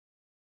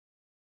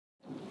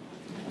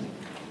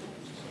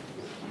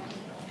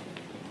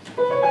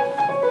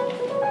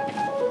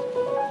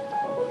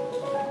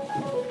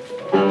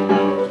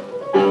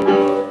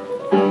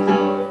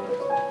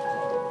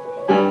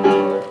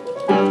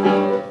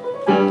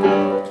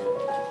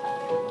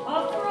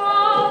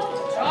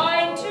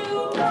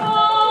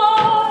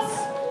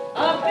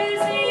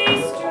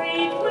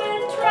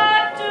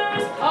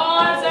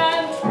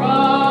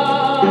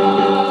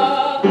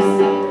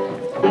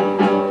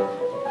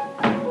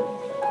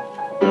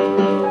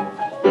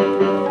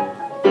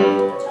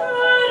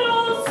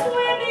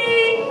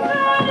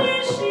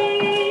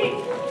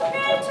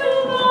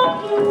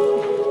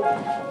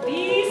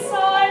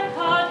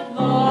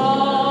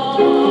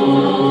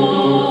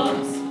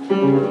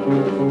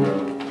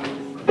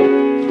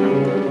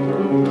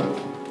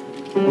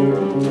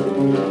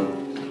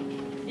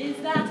Is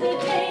that a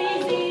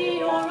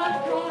daisy or a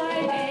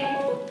Friday,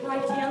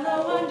 bright yellow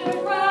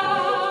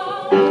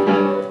underground?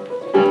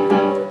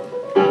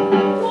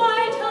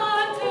 White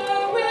hunter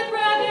with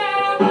red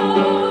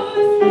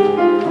arrows,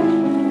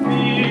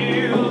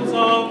 fields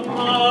of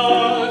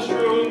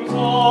mushrooms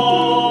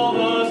all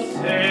the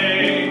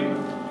same,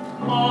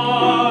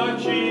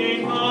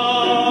 marching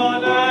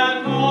on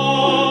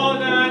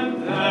and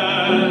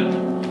then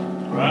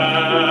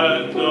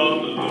random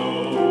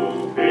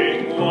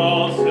looping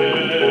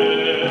waltzes,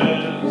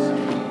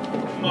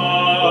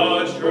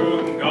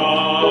 mushroom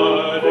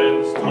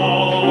gardens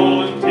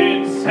don't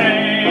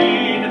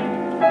insane.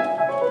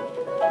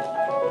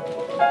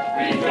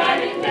 green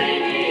dragon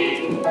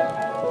baby,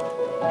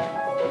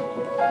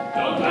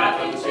 don't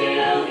laugh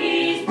until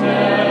he's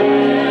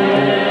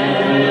dead.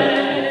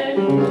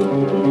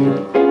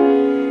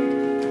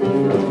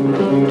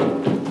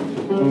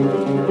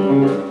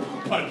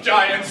 A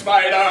giant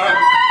spider!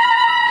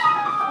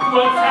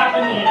 What's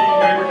happening?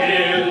 We're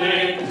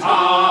killing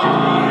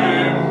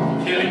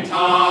time! Killing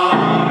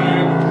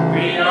time!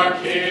 We are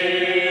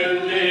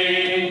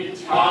killing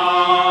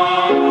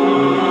time!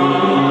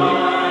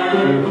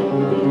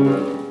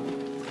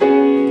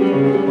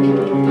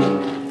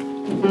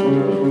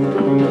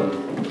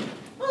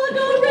 A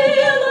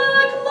gorilla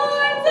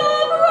climbs a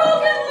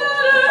broken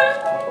ladder.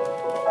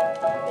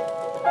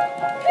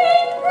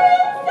 Pink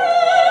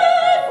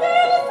princess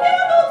in a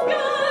scandal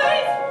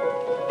skies.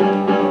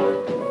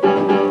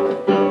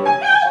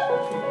 Help!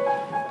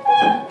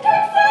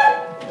 Dixon!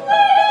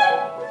 Leah!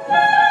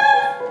 Last!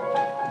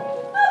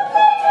 A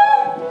pointer!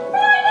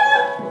 Rhino!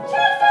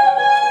 Just a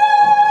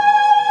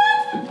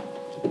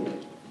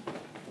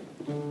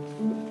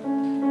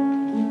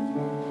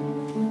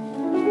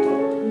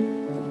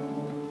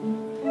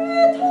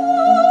It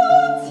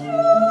haunts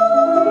you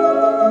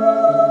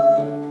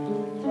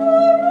to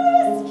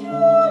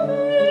rescue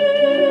me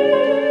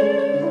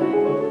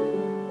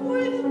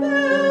with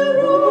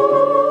barrels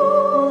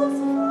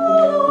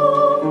full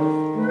of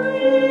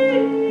greed.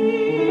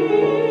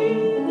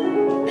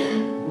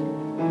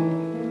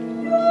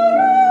 You're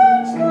at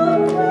the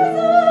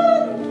prison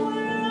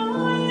where I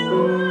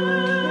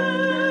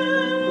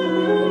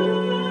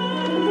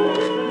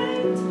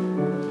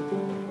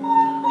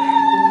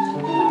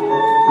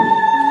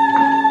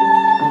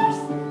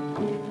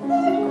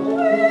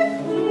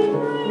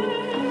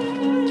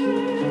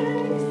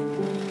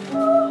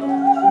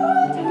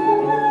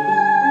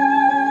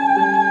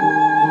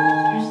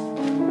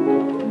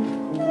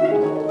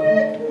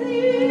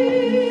wait.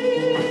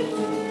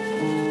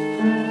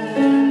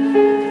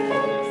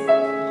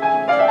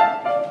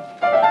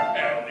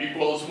 L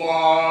equals 1,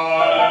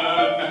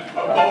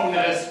 a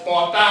bonus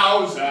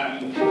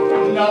 4,000.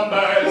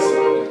 Numbers,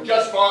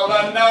 just for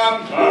the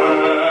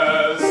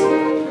numbers.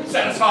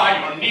 Satisfy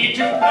your need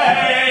to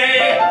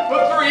pay for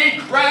 3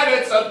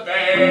 credits of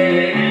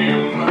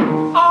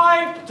fame.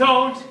 I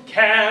don't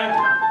care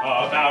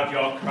about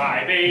your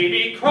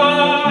crybaby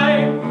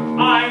cry.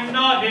 I'm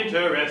not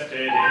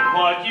interested in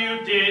what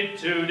you did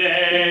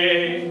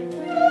today.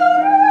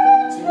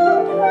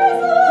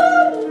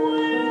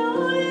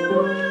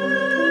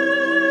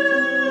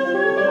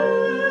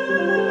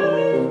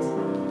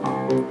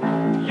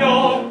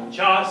 You're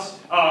just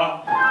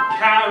a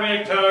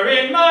character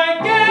in my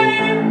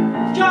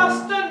game,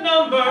 just a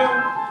number.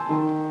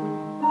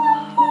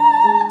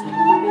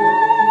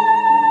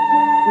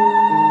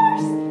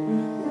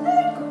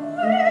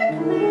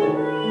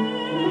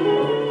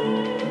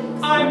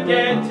 I'm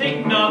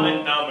getting numb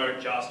and number,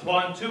 just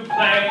want to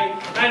play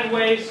and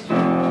waste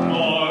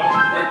more.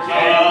 We're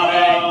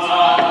killing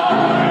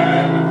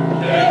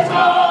time, killing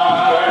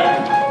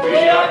time, we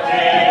are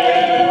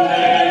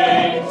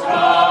killing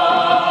time.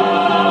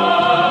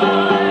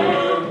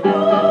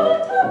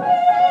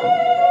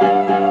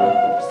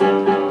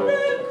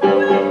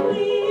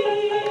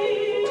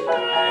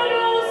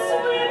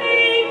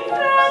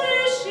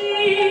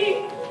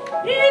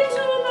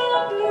 Into the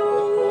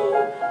blue,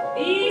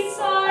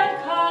 beside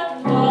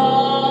catwalks.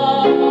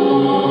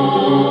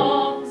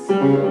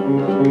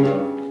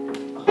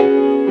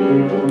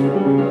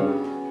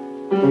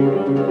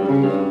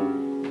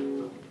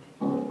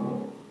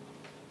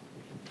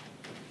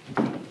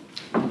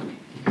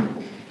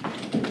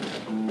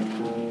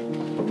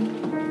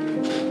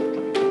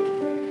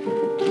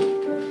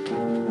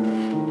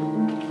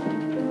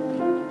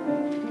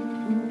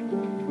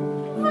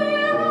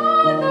 Where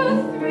are the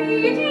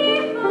 3D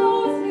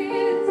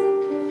houses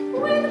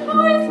with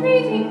boys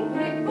reading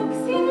big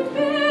books in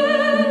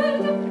bed?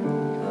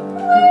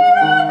 Where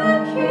are the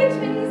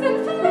kittens and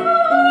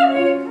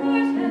flowery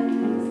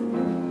curtains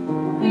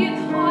with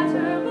hot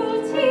herbal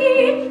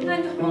tea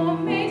and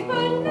homemade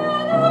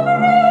banana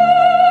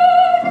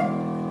bread?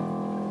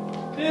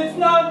 It's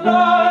not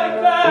like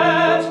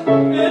that,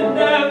 it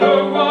never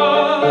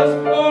was.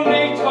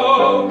 Only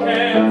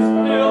tokens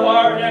fill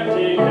our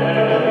empty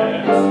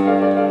heads.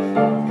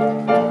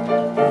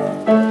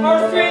 Our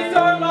streets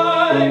are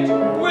lined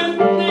with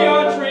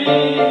neon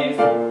trees,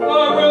 a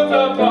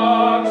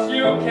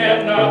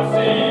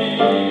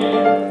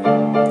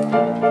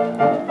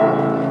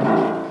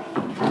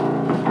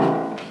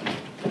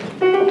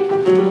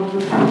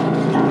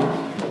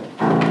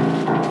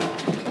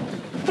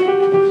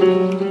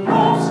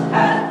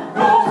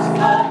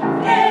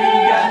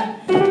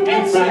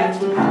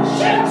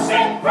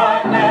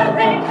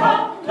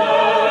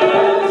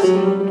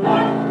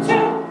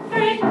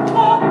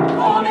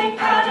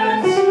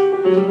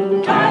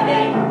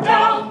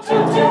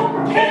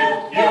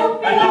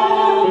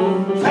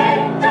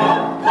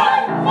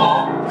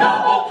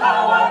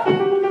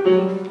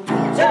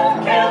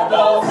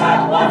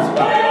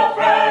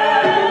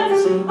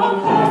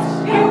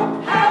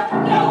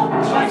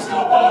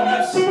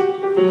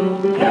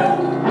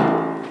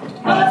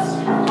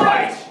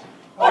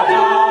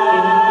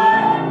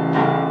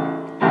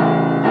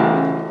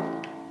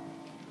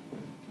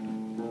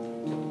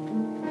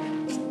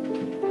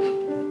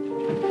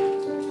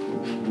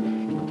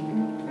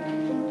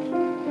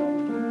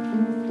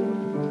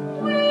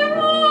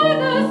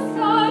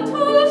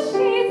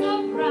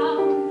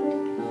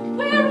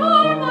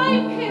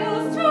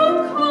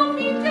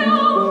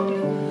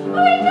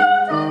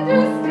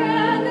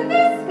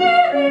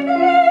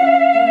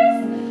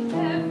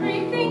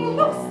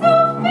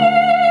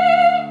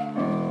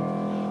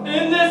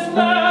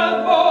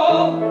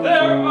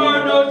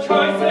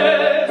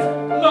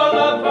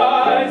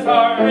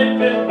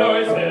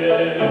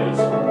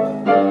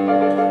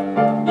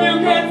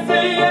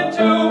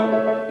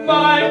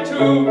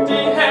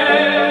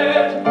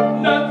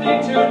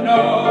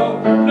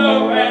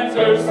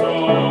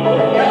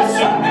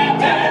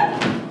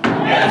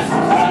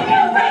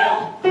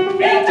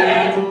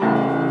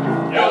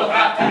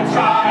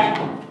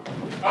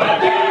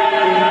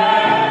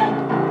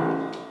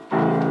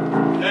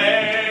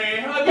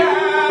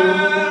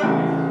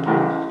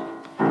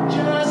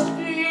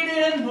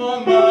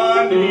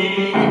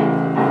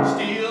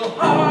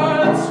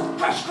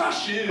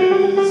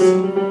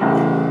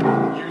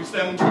use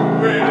them to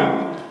win.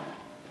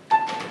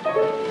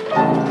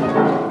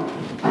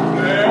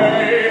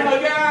 Play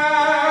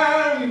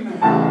again.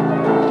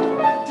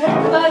 Take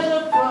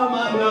pleasure from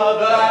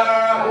another.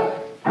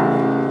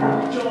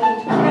 Don't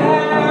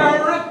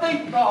care if they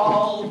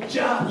fall,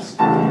 just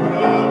put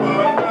up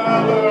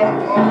another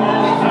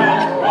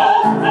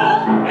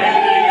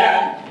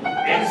alien,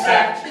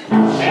 insect,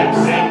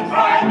 ships in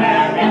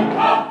primary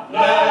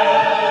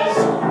couplers.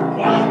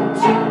 1,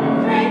 2,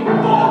 3,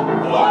 4,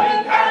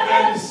 floating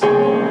patterns,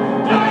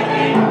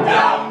 diving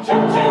down to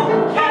kill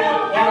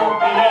you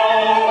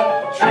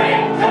below.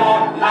 Train your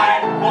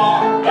life for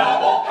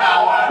double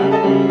power,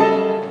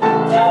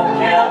 to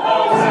kill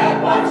those at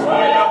once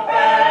for your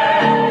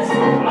friends.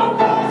 Of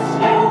course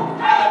you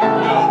have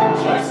no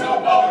choice or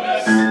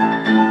bonus.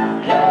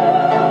 You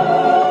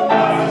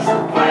must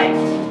fight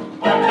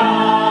or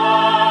die.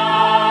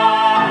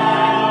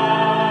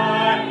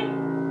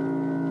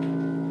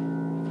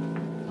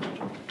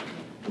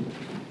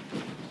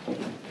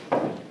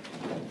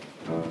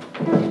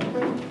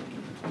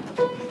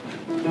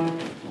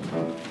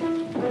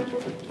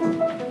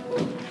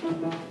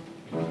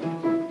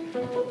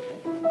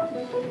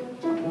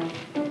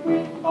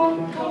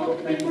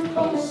 Coming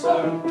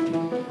closer,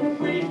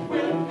 we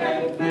will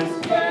end this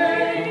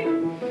game.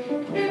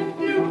 If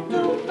you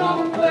do not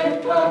play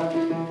back,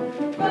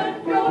 then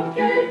your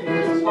game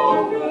is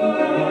over.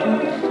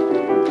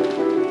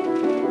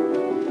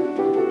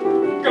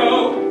 Go!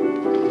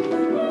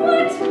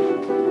 What?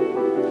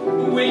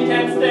 We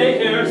can't stay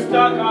here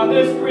stuck on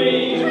this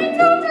screen. I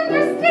don't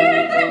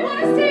understand. I want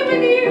to stay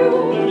with you.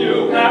 You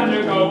have to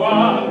go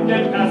on,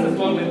 get past this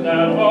moment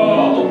at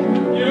all.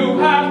 You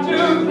have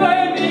to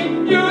play me,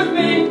 use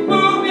me,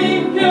 move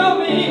me, kill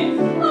me.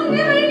 I'll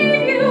never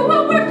leave you.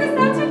 We'll work this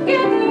out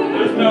together.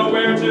 There's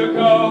nowhere to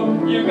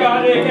go, you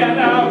gotta get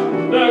out.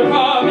 They're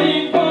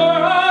coming for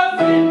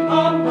us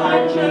on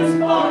righteous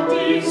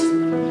parties.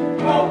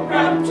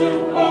 Program to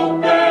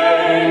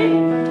obey.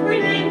 We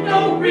need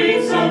no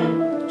reason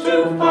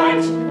to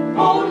fight,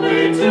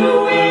 only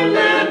to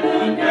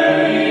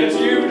eliminate. If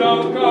you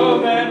don't go,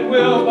 then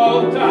we'll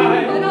both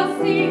die. But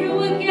I'll see you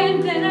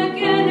again, then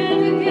again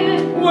and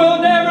again.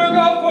 We'll never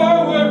go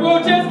forward,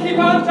 we'll just keep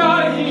on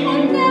dying.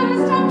 I'll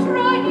never stop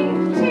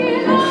trying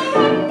till I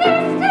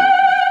understand.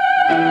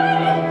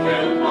 We'll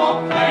kill more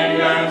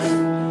players,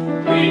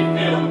 we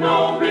feel no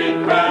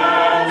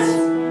regrets.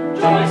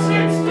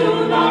 Joysticks do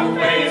not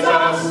faze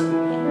us,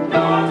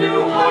 nor do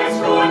high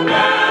score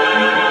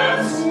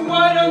nets.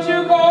 Why don't you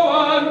go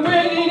on?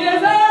 Winning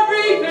is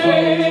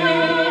everything.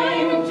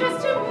 Trying just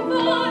to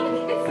move on.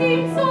 It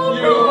seems so